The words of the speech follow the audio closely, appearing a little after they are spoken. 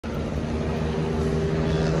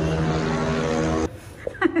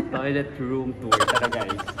Toilet room tour. Tara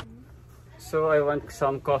guys. So I want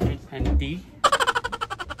some coffee and tea.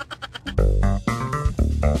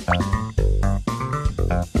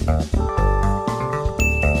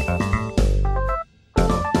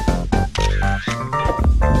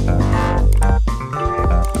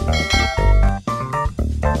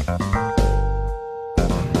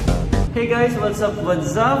 Hey guys, what's up?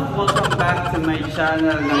 What's up? Welcome back to my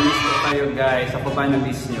channel. Namiss ko kayo guys. Ako ba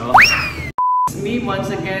namiss nyo? It's me once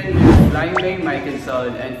again, Lhuillier,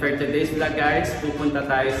 mikequinzon. And for today's vlog guys, pupunta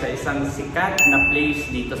tayo sa isang sikat na place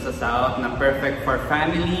dito sa South na perfect for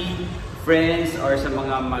family, friends, or sa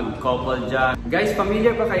mga mag-couple dyan. Guys,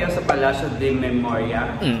 familiar ba kayo sa Palacio De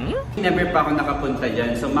Memoria? Never pa ako nakapunta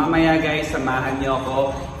dyan. So mamaya guys, samahan niyo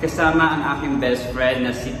ako kasama ang aking best friend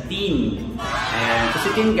na si Tin. Ayan. So si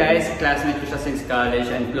Tin guys, classmate ko siya since college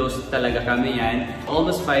and close talaga kami yan.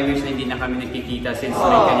 Almost 5 years na hindi na kami nakikita since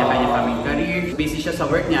may kanya-kanya kaming career. Busy siya sa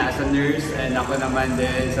work niya as a nurse and ako naman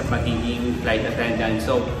din sa pagiging flight attendant.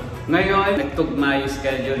 So ngayon, nagtugma yung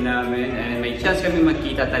schedule namin and may chance kami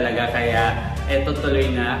magkita talaga kaya eto tuloy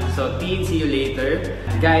na. So, Tin, see you later.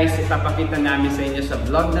 Guys, ipapakita namin sa inyo sa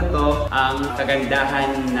vlog na to ang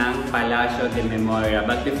kagandahan ng Palacio De Memoria.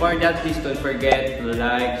 But before that, please don't forget to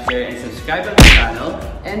like, share, and subscribe to the channel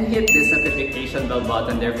and hit this notification bell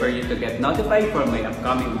button there for you to get notified for my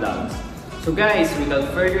upcoming vlogs. So guys, without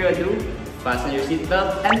further ado, fasten your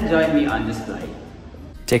seatbelt and join me on this flight.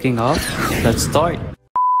 Taking off, let's start!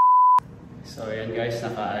 So ayan guys,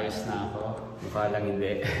 nakaayos na ako. Mukha lang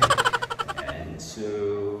hindi. And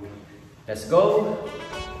so, let's go!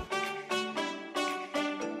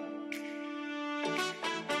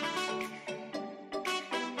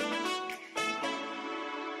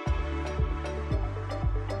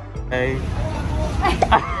 Hey!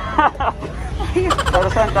 Pero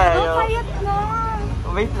saan tayo? Mapayat na!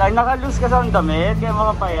 Wait lang, naka-loose ka sa damit, kaya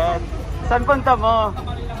makapayat. Saan punta mo?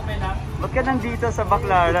 Ba't ka nandito sa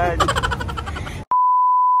Baklaran?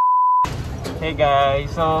 Hey guys,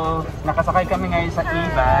 so nakasakay kami ngayon sa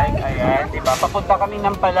e-bike. Ayan, diba? Papunta kami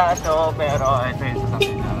ng Palacio, pero ito yung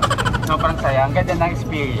sasakyan namin. Sobrang saya, ang ganda ng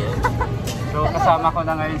experience. So kasama ko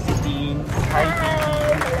na ngayon si Tin. Hi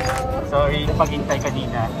Tin! Sorry, paghintay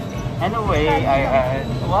kanina. Anyway, ayan.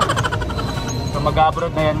 What? So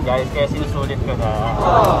mag-abroad na yan guys, kaya sinusulit ko na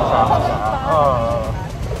kasama siya. Oh.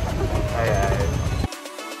 Ayan.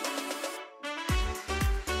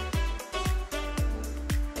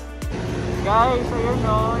 Guys, ayun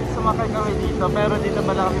o, sumakay kami dito, pero dito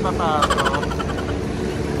ba na kami papasok?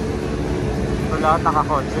 So lahat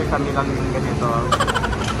nakakotse, kami lang ganito.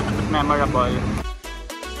 Memorable.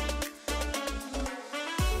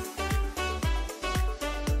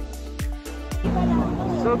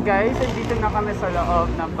 So guys, dito na kami sa loob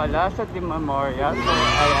ng Palacio De Memoria. So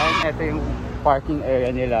ayan, ito yung parking area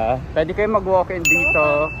nila. Pwede kayo mag-walk-in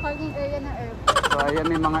dito. Parking area ng airport. So ayan,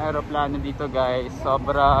 may mga aeroplano dito guys.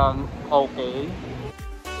 Sobrang okay.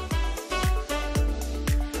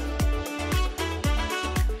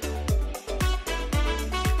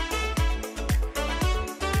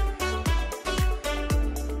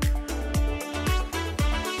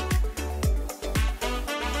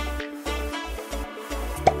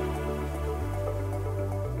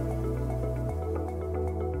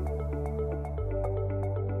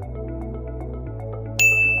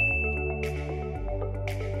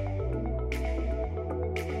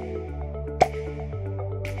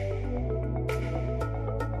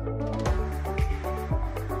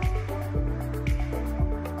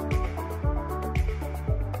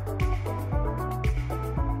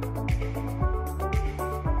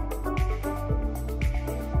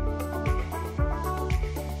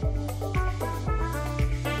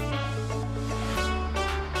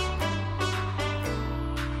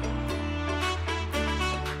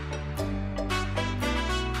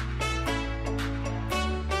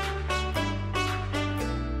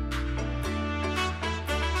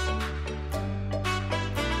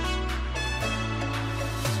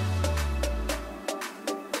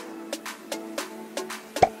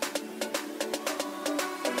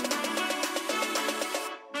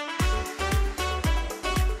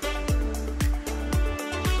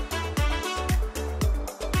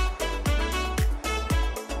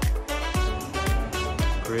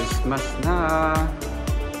 Christmas na!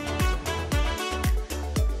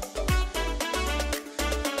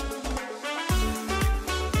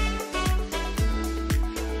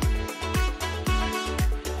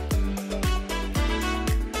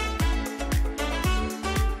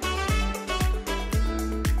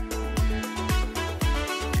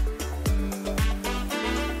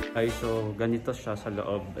 Ay, so ganito siya sa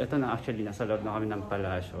loob. Ito na, actually nasa loob na kami ng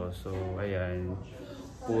palasyo. So ayan,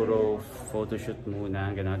 puro photoshoot muna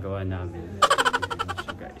ang ginagawa namin.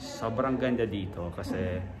 So guys, sobrang ganda dito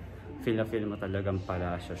kasi feel na feel mo talagang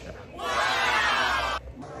palasyo siya.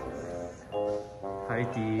 Hi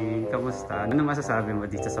Ting, kamusta? Ano masasabi mo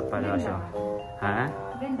dito sa palasyo? Ha?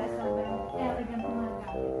 Ganda, sobrang elegant mga.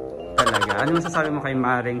 Talaga? Ano masasabi mo kay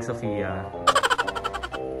Maring Sofia?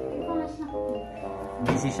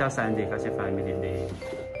 Busy siya Sunday kasi family day.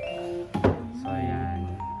 So ayan.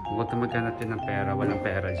 Huwag ka maghanap din ng pera. Walang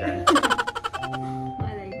pera dyan.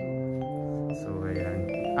 So ayan.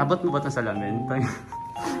 Abot mo ba ito sa lamin? Ano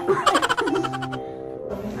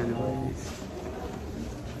ba this?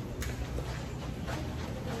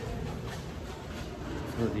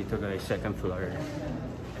 So dito guys, second floor.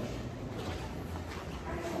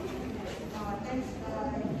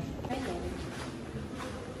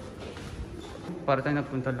 Para tayo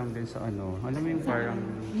nagpunta lang din sa ano. Alam mo yung parang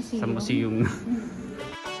sa museum.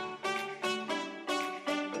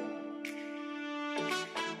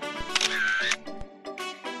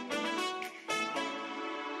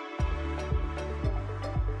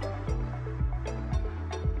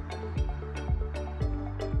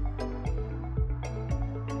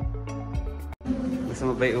 Gusto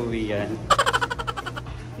mo ba iuwi yan?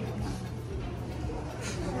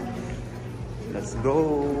 Let's go!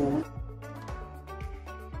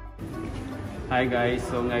 Hi guys!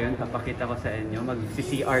 So ngayon papakita ko sa inyo.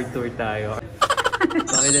 Mag-CR tour tayo.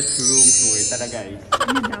 Toilet room tour. Tara guys!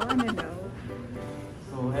 Ano daw? Ano daw?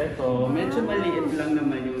 So eto, medyo maliit lang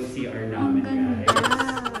naman yung CR namin guys.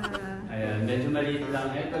 Ayan, medyo maliit lang.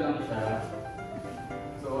 Ito lang siya.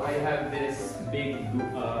 So I have this big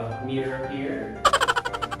mirror here.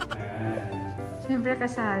 Ayan. Siyempre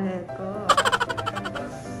kasali ko.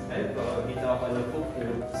 Ito, dito ako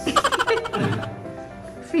nag-focus.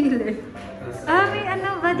 Feel it. May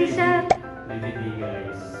ano, body shot. May video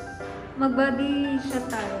guys. Mag-body shot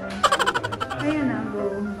tayo. Ayun na,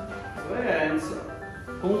 go. So ayan, so,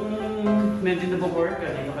 kung medyo nabobore ka,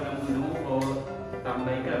 dito ka lang muna o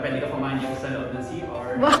tambay ka, pwede ka kumain sa loob ng CR.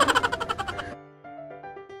 Wow.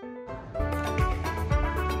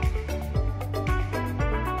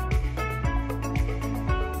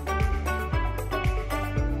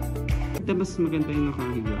 Mas maganda yung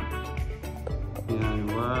nakahiga. Ayan,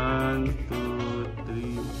 1, 2,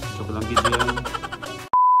 3. Ito ko lang video yan.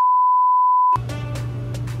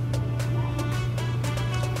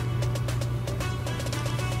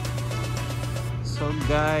 So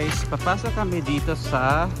guys, papasok kami dito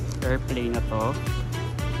sa airplane na to.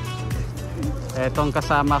 Etong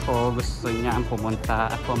kasama ko, gusto niya ang pumunta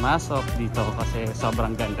at pumasok dito kasi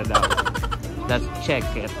sobrang ganda daw. Let's check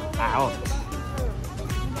it out.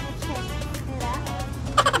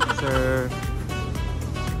 Sir.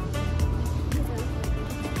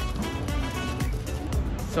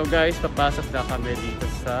 So guys, papasok na kami dito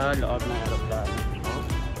sa loob ng aeroplano.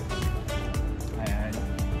 Ayan.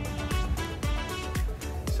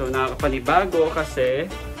 So nakakapanibago kasi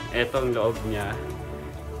etong loob niya.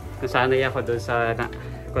 Nasanay ako doon sa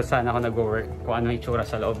kung saan ako nag-work, kung ano yung itsura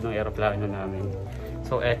sa loob ng aeroplano namin.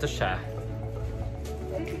 So eto siya.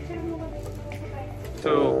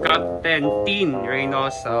 So, Captain Tin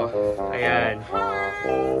Reynoso. Ayan.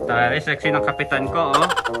 Tara, sexy ng kapitan ko, oh.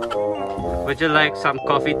 Would you like some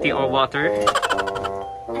coffee, tea, or water?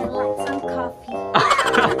 I like some coffee.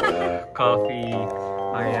 Coffee.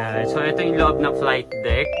 Ayan. So, ito yung loob ng flight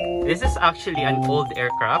deck. This is actually an old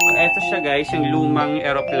aircraft. Ito siya, guys, yung lumang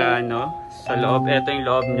aeroplano. Sa loob, ito yung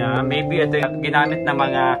loob niya. Maybe ito yung ginamit ng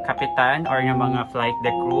mga kapitan or yung mga flight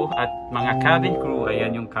deck crew at mga cabin crew.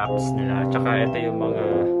 Ayan yung caps nila. Tsaka ito yung mga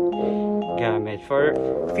gamit. For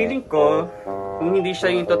feeling ko, kung hindi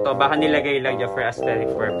siya yung totoo, baka nilagay lang niya for aesthetic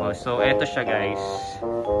purpose. So, ito siya guys.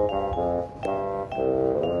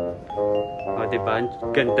 O, diba?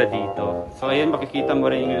 Ganda dito. So, ayan, makikita mo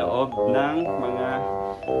rin yung loob ng mga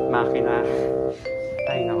makina.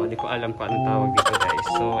 Ay, naku, di ko alam kung anong tawag dito guys.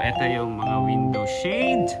 So, ito yung mga window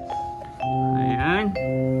shade. Ayan.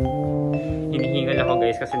 Hinihingal ako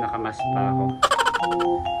guys kasi nakamask pa ako.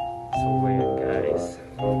 So, ayan guys.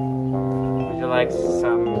 Would you like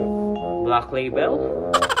some black label?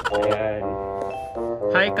 Ayan.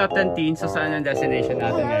 Hi, Captain Tin. So, saan ang destination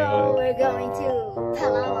natin ngayon? We're going to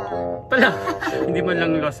Palawan. Hindi man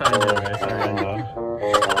lang Los Angeles. Ano?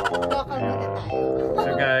 So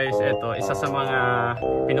guys, ito, isa sa mga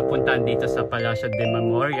pinupuntahan dito sa Palacio De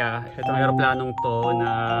Memoria. Itong aeroplanong to na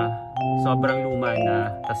sobrang luma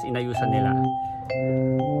na, tapos inayusan nila.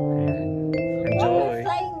 Ayan. Enjoy!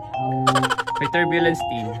 May turbulence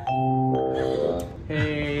team.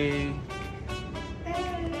 Hey!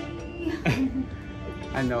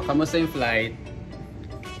 Ano, kamusta yung flight?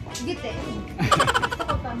 Gite. Gusto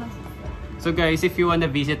ko pa mas. So guys, if you wanna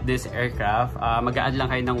visit this aircraft, mag-a-add lang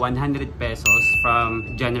kayo ng 100 pesos from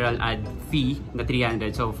general ad fee na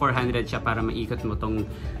 300. So 400 siya para maikot mo tong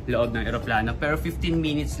loob ng aeroplano. Pero 15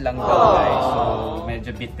 minutes lang daw guys. So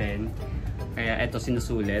medyo bitin. Kaya eto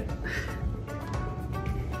sinusulit.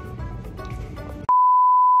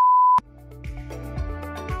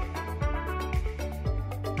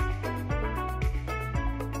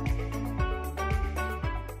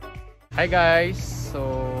 Hi guys! So,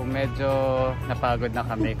 medyo napagod na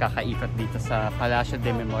kami kakaikot dito sa Palacio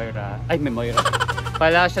De Memoria. Ay, Memoria.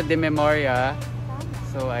 Palacio De Memoria.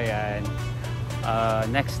 So, ayan.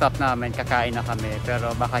 Next stop namin, kakain na kami.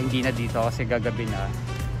 Pero baka hindi na dito kasi gagabi na.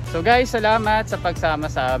 So guys, salamat sa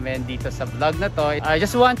pagsama sa amin dito sa vlog na to. I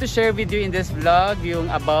just want to share with you in this vlog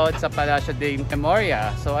yung about sa Palacio De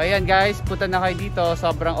Memoria. So ayan guys, punta na kayo dito.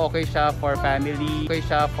 Sobrang okay siya for family. Okay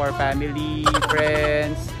siya for family,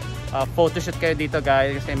 friends. Photoshoot kayo dito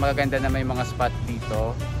guys kasi magaganda na may mga spot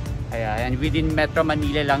dito. Ayan, within Metro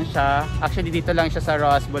Manila lang siya. Actually dito lang siya sa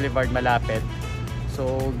Ross Boulevard malapit.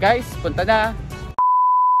 So guys, punta na!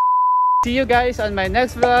 See you guys on my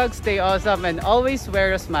next vlog. Stay awesome and always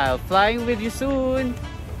wear a smile. Flying with you soon!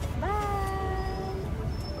 Bye!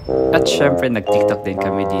 At syempre nag-TikTok din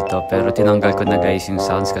kami dito pero tinanggal ko na guys yung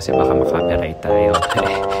sounds kasi baka ma-copyright tayo.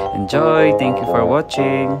 Enjoy! Thank you for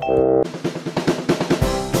watching!